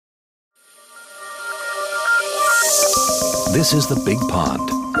This is the Big Pond.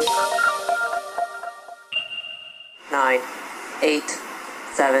 9, 8,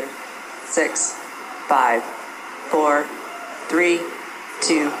 7, 6, 5, 4, 3,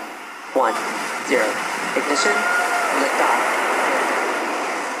 2, 1, 0. Ignition, liftoff.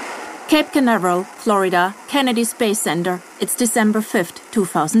 Cape Canaveral, Florida, Kennedy Space Center. It's December 5th,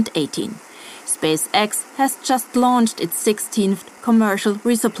 2018. SpaceX has just launched its 16th commercial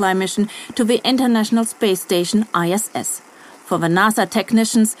resupply mission to the International Space Station ISS. For the NASA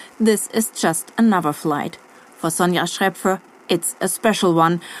technicians, this is just another flight. For Sonja Schrepfer, it's a special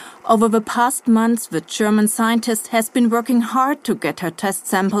one. Over the past months, the German scientist has been working hard to get her test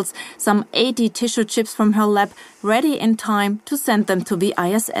samples, some 80 tissue chips from her lab, ready in time to send them to the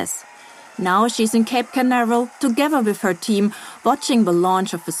ISS. Now she's in Cape Canaveral, together with her team, watching the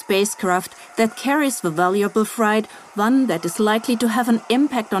launch of a spacecraft that carries the valuable freight, one that is likely to have an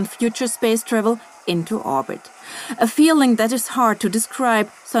impact on future space travel, into orbit. A feeling that is hard to describe,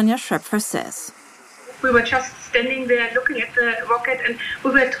 Sonja Schrepfer says. We were just standing there looking at the rocket, and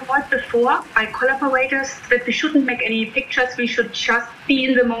we were told before by collaborators that we shouldn't make any pictures, we should just be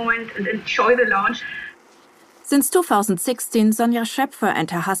in the moment and enjoy the launch. Since 2016, Sonja Schrepfer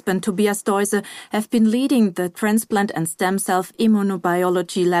and her husband Tobias Deuse have been leading the Transplant and Stem Cell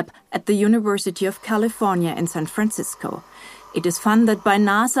Immunobiology lab at the University of California in San Francisco. It is funded by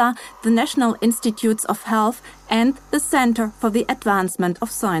NASA, the National Institutes of Health, and the Center for the Advancement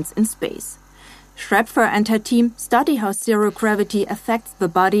of Science in Space. Schrepfer and her team study how zero gravity affects the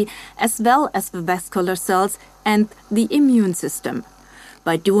body as well as the vascular cells and the immune system.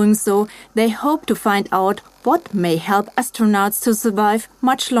 By doing so, they hope to find out what may help astronauts to survive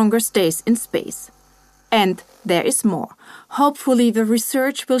much longer stays in space. And there is more. Hopefully, the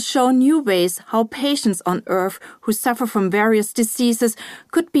research will show new ways how patients on Earth who suffer from various diseases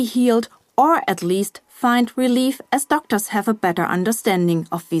could be healed or at least find relief, as doctors have a better understanding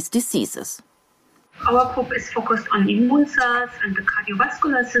of these diseases. Our group is focused on immune cells and the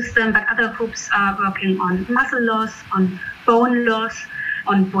cardiovascular system, but other groups are working on muscle loss, on bone loss,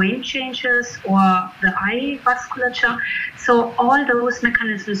 on brain changes or the eye vasculature. So all those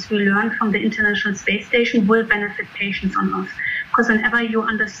mechanisms we learn from the International Space Station will benefit patients on Earth. Because whenever you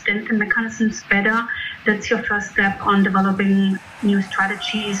understand the mechanisms better, that's your first step on developing new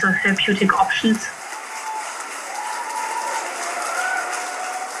strategies or therapeutic options.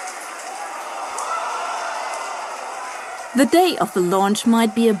 The day of the launch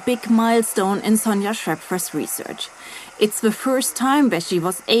might be a big milestone in Sonja Schrepfer's research. It's the first time that she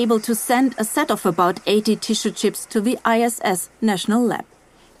was able to send a set of about 80 tissue chips to the ISS National Lab.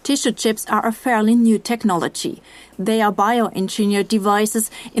 Tissue chips are a fairly new technology. They are bioengineered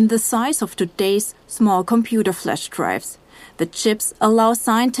devices in the size of today's small computer flash drives. The chips allow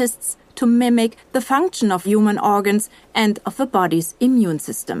scientists to mimic the function of human organs and of the body's immune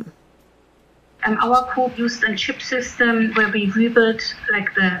system. Our group used a chip system where we rebuilt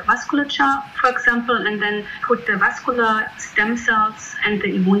like the vasculature, for example, and then put the vascular stem cells and the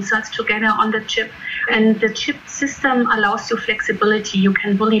immune cells together on the chip. And the chip system allows you flexibility. You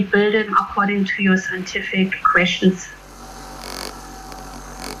can really build it according to your scientific questions.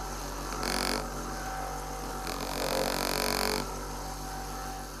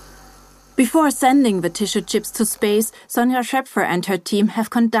 Before sending the tissue chips to space, Sonja Schrepfer and her team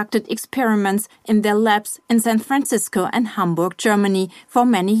have conducted experiments in their labs in San Francisco and Hamburg, Germany, for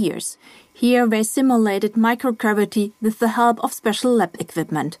many years. Here they simulated microgravity with the help of special lab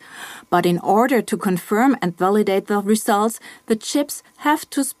equipment. But in order to confirm and validate the results, the chips have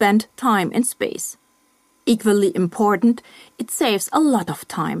to spend time in space. Equally important, it saves a lot of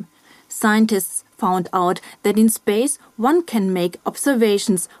time. Scientists found out that in space one can make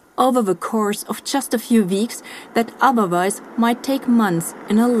observations over the course of just a few weeks that otherwise might take months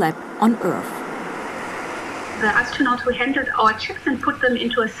in a lab on Earth. The astronaut who handled our chips and put them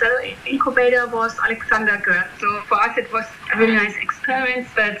into a cell incubator was Alexander Goertz. So for us it was a really nice experience,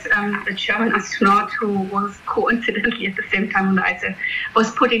 but the German astronaut who was coincidentally at the same time on the ISS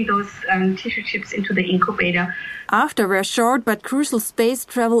was putting those tissue chips into the incubator. After a short but crucial space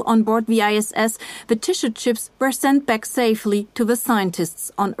travel on board the ISS, the tissue chips were sent back safely to the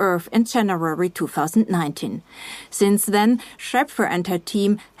scientists on Earth in January 2019. Since then, Schrepfer and her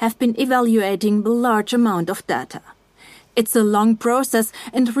team have been evaluating the large amount of data. It's a long process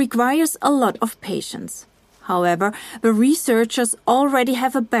and requires a lot of patience. However, the researchers already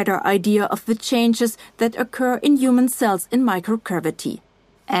have a better idea of the changes that occur in human cells in microgravity.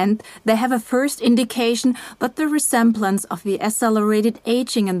 And they have a first indication what the resemblance of the accelerated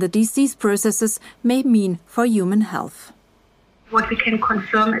aging and the disease processes may mean for human health. What we can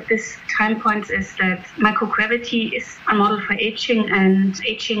confirm at this time point is that microgravity is a model for aging, and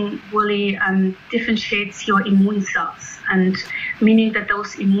aging really differentiates your immune cells, and meaning that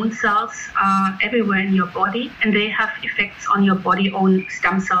those immune cells are everywhere in your body and they have effects on your body own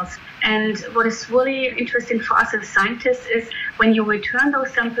stem cells. And what is really interesting for us as scientists is when you return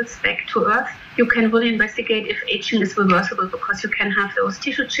those samples back to Earth, you can really investigate if aging is reversible, because you can have those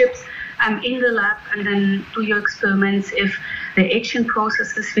tissue chips in the lab and then do your experiments if the aging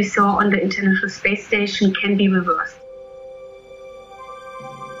processes we saw on the International Space Station can be reversed.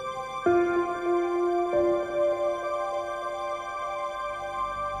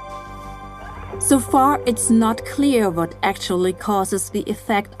 So far, it's not clear what actually causes the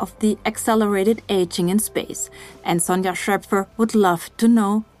effect of the accelerated aging in space, and Sonja Schrepfer would love to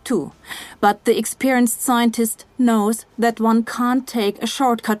know too. But the experienced scientist knows that one can't take a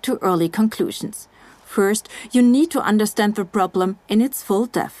shortcut to early conclusions. First, you need to understand the problem in its full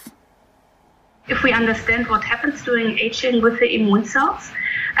depth. If we understand what happens during aging with the immune cells,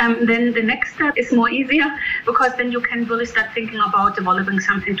 then the next step is more easier, because then you can really start thinking about developing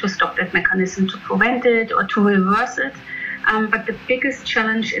something to stop that mechanism, to prevent it or to reverse it. But the biggest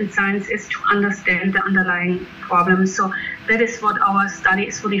challenge in science is to understand the underlying problem. So that is what our study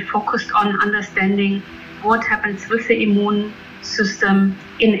is really focused on, understanding what happens with the immune system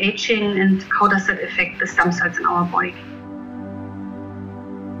in aging and how does that affect the stem cells in our body.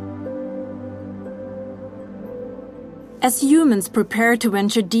 As humans prepare to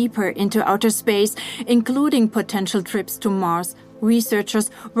venture deeper into outer space, including potential trips to Mars,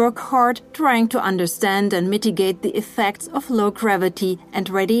 researchers work hard trying to understand and mitigate the effects of low gravity and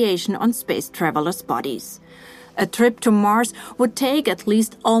radiation on space travelers' bodies. A trip to Mars would take at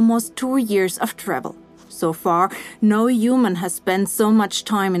least almost 2 years of travel. So far, no human has spent so much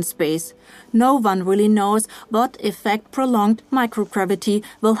time in space. No one really knows what effect prolonged microgravity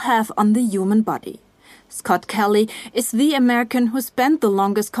will have on the human body. Scott Kelly is the American who spent the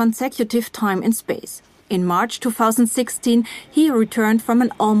longest consecutive time in space. In March 2016, he returned from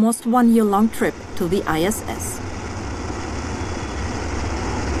an almost 1 year-long trip to the ISS.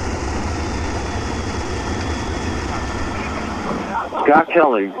 Scott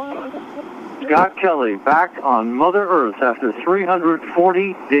Kelly, back on Mother Earth after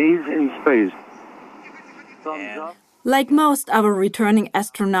 340 days in space. Thumbs up. Like most our returning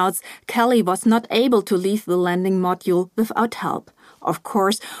astronauts, Kelly was not able to leave the landing module without help. Of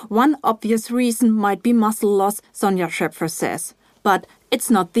course, one obvious reason might be muscle loss, Sonja Schrepfer says. But it's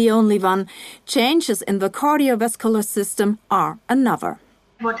not the only one. Changes in the cardiovascular system are another.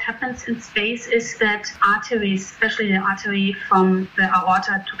 What happens in space is that arteries, especially the artery from the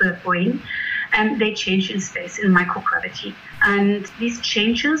aorta to the brain, they change in space in microgravity. And these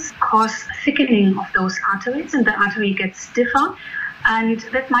changes cause thickening of those arteries, and the artery gets stiffer. And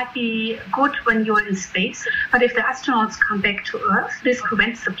that might be good when you're in space. But if the astronauts come back to Earth, this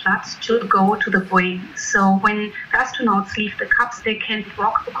prevents the blood to go to the brain. So when the astronauts leave the cups, they can't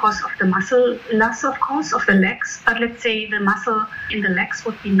walk because of the muscle loss, of course, of the legs. But let's say the muscle in the legs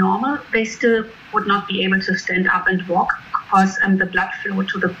would be normal, they still would not be able to stand up and walk, because the blood flow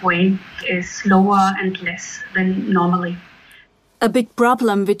to the brain is lower and less than normally. A big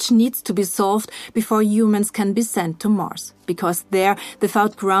problem which needs to be solved before humans can be sent to Mars. Because there,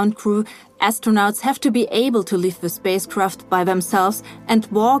 without ground crew, astronauts have to be able to leave the spacecraft by themselves and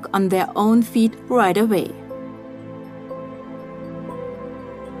walk on their own feet right away.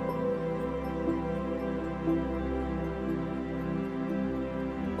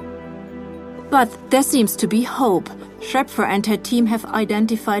 But there seems to be hope. Schrepfer and her team have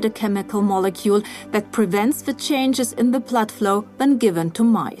identified a chemical molecule that prevents the changes in the blood flow when given to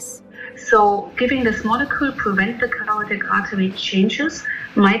mice. So giving this molecule prevent the carotid artery changes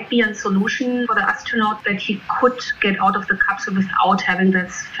might be a solution for the astronaut, that he could get out of the capsule without having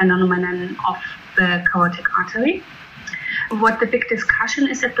this phenomenon of the carotid artery. What the big discussion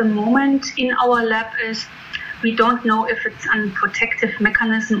is at the moment in our lab is we don't know if it's a protective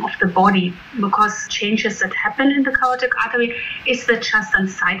mechanism of the body, because changes that happen in the carotid artery, is that just a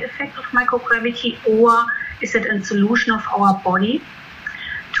side effect of microgravity, or is it a solution of our body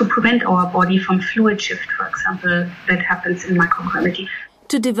to prevent our body from fluid shift, for example, that happens in microgravity.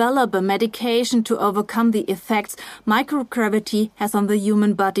 To develop a medication to overcome the effects microgravity has on the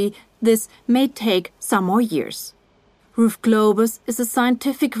human body, this may take some more years. Ruth Globus is a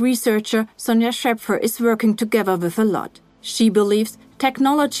scientific researcher Sonja Schrepfer is working together with a lot. She believes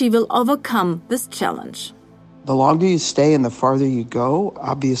technology will overcome this challenge. The longer you stay and the farther you go,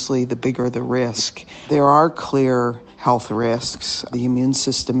 obviously the bigger the risk. There are clear health risks. The immune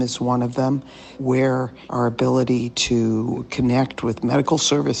system is one of them, where our ability to connect with medical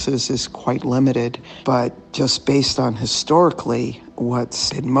services is quite limited. But just based on historically,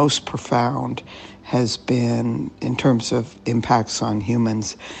 what's been most profound has been, in terms of impacts on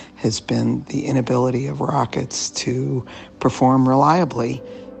humans, has been the inability of rockets to perform reliably.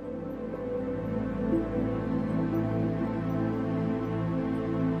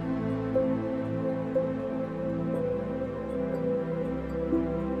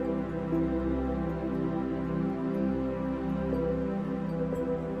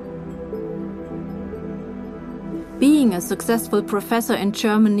 Being a successful professor in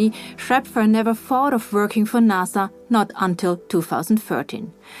Germany, Schrepfer never thought of working for NASA, not until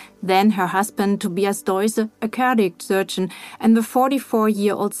 2013. Then her husband Tobias Deuse, a cardiac surgeon and the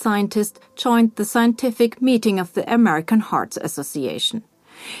 44-year-old scientist, joined the scientific meeting of the American Heart Association.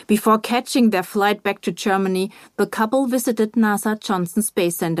 Before catching their flight back to Germany, the couple visited NASA Johnson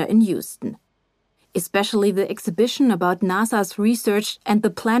Space Center in Houston. Especially the exhibition about NASA's research and the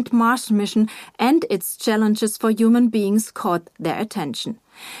planned Mars mission and its challenges for human beings caught their attention.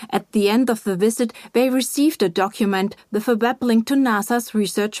 At the end of the visit, they received a document with a web link to NASA's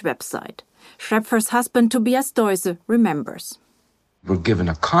research website. Schrepfer's husband Tobias Deuse remembers. We were given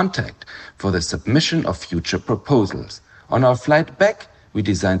a contact for the submission of future proposals. On our flight back, we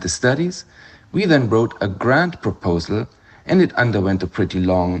designed the studies. We then wrote a grant proposal, and it underwent a pretty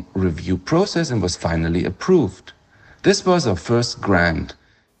long review process and was finally approved. This was our first grant.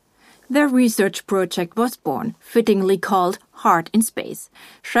 Their research project was born, fittingly called Heart in Space.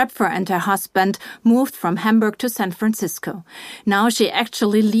 Schrepfer and her husband moved from Hamburg to San Francisco. Now she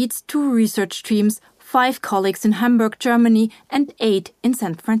actually leads 2 research teams, 5 colleagues in Hamburg, Germany, and 8 in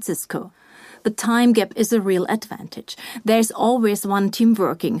San Francisco. The time gap is a real advantage. There is always one team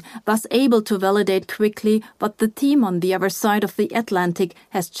working, thus able to validate quickly what the team on the other side of the Atlantic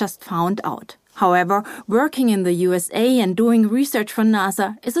has just found out. However, working in the USA and doing research for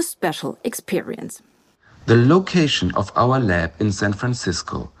NASA is a special experience. The location of our lab in San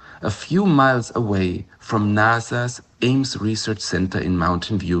Francisco, a few miles away from NASA's Ames Research Center in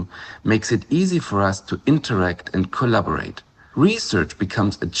Mountain View, makes it easy for us to interact and collaborate. Research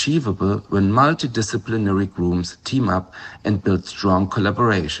becomes achievable when multidisciplinary groups team up and build strong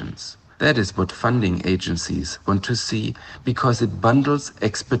collaborations. That is what funding agencies want to see because it bundles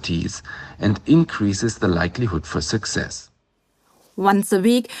expertise and increases the likelihood for success. Once a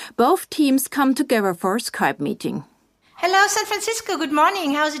week, both teams come together for a Skype meeting. Hello, San Francisco. Good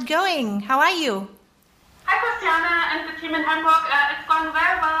morning. How's it going? How are you? Hi, Christiane and the team in Hamburg. It's going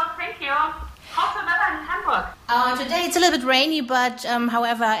very well. Thank you. How's the weather in Hamburg? Today it's a little bit rainy, but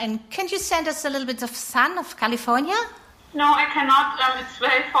however, and can you send us a little bit of sun of California? No, I cannot. It's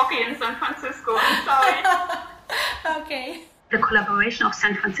very foggy in San Francisco. I'm sorry. Okay. The collaboration of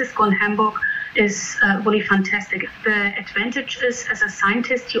San Francisco and Hamburg is really fantastic. The advantage is, as a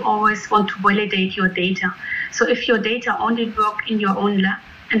scientist, you always want to validate your data. So if your data only work in your own lab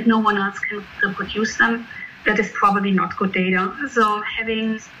and no one else can reproduce them, that is probably not good data. So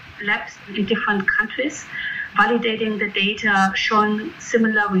having labs in different countries, validating the data, showing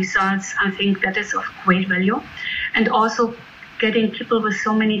similar results, I think that is of great value. And also getting people with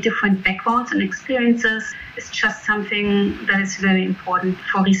so many different backgrounds and experiences is just something that is very important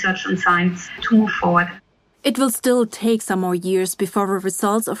for research and science to move forward. It will still take some more years before the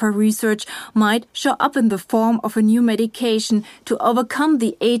results of her research might show up in the form of a new medication to overcome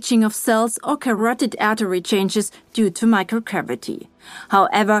the aging of cells or carotid artery changes due to microgravity.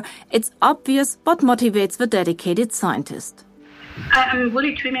 However, it's obvious what motivates the dedicated scientist. I'm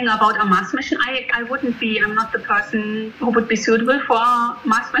really dreaming about a Mars mission. I'm not the person who would be suitable for a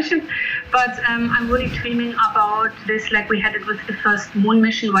Mars mission, but I'm really dreaming about this, like we had it with the first moon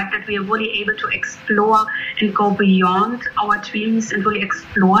mission, right? That we are really able to explore and go beyond our dreams and really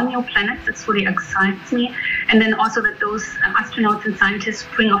explore new planets. It really excites me. And then also that those astronauts and scientists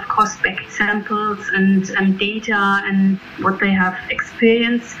bring, of course, back samples and data and what they have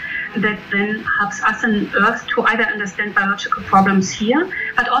experienced. That then helps us on Earth to either understand biological problems here,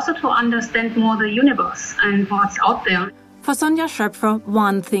 but also to understand more the universe and what's out there. For Sonja Schrepfer,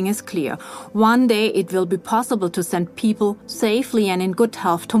 one thing is clear. One day it will be possible to send people safely and in good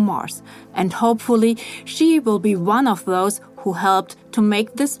health to Mars. And hopefully she will be one of those who helped to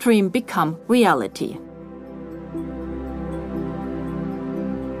make this dream become reality.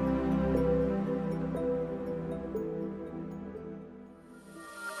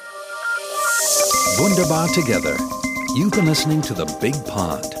 Wunderbar together. You've been listening to The Big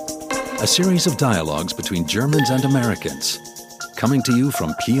Pond, a series of dialogues between Germans and Americans, coming to you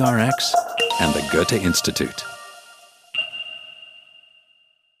from PRX and the Goethe Institute.